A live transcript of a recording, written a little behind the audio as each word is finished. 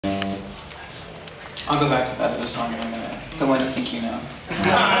I'll go back to that other song in a minute. The one you think you know.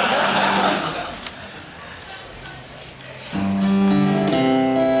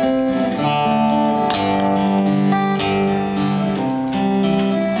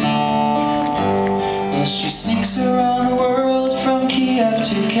 Well, she sneaks around the world from Kiev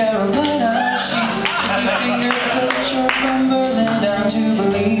to Carolina. She's a sticky finger poacher from Berlin down to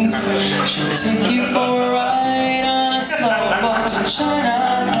Belize. She'll take you for a ride on a slow walk to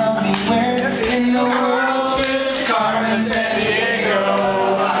China. Tell me where in the world is Carmen Sandiego?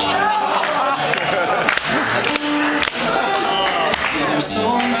 See, there's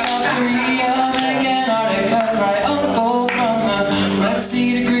soul in South Korea, make Antarctica cry uncle. From the Red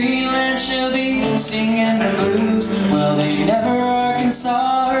Sea to Greenland, she'll be singing the blues. Well, they never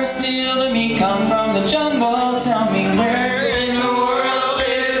Arkansas her steal the meat come from the jungle. Tell me where in the world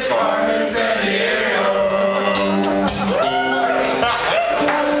is Carmen Sandiego?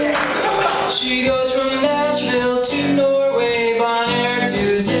 She goes from Nashville to Norway, Bonaire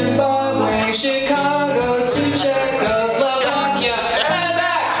to Zimbabwe, Chicago to Czechoslovakia, and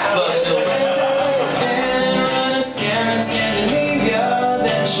back! But she'll stand and run a scam in Scandinavia.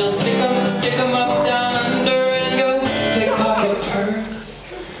 Then she'll stick 'em up down under and go pickpocket Perth.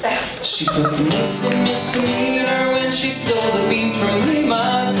 She put the miss in misdemeanor when she stole the beans from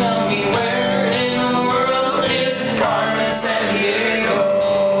Lima. Tell me where in the world is Carmen Sandiego?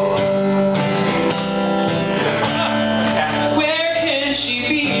 Where can she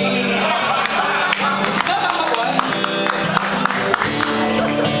be?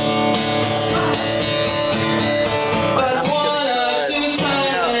 Botswana to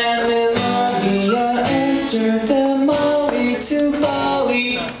Thailand, Melania, Amsterdam, Mali to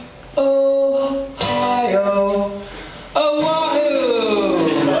Bali, Ohio, Oahu.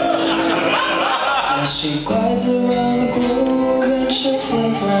 As she glides around the globe and she'll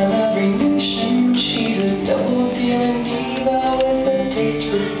flim-flam every nation. She's a double-dealing diva with a taste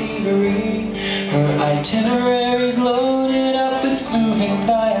for thievery. Her itinerary's loaded up with moving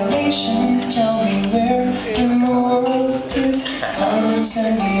violations. Tell me where in the world is Carmen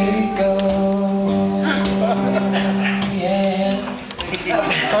Sandiego? Yeah.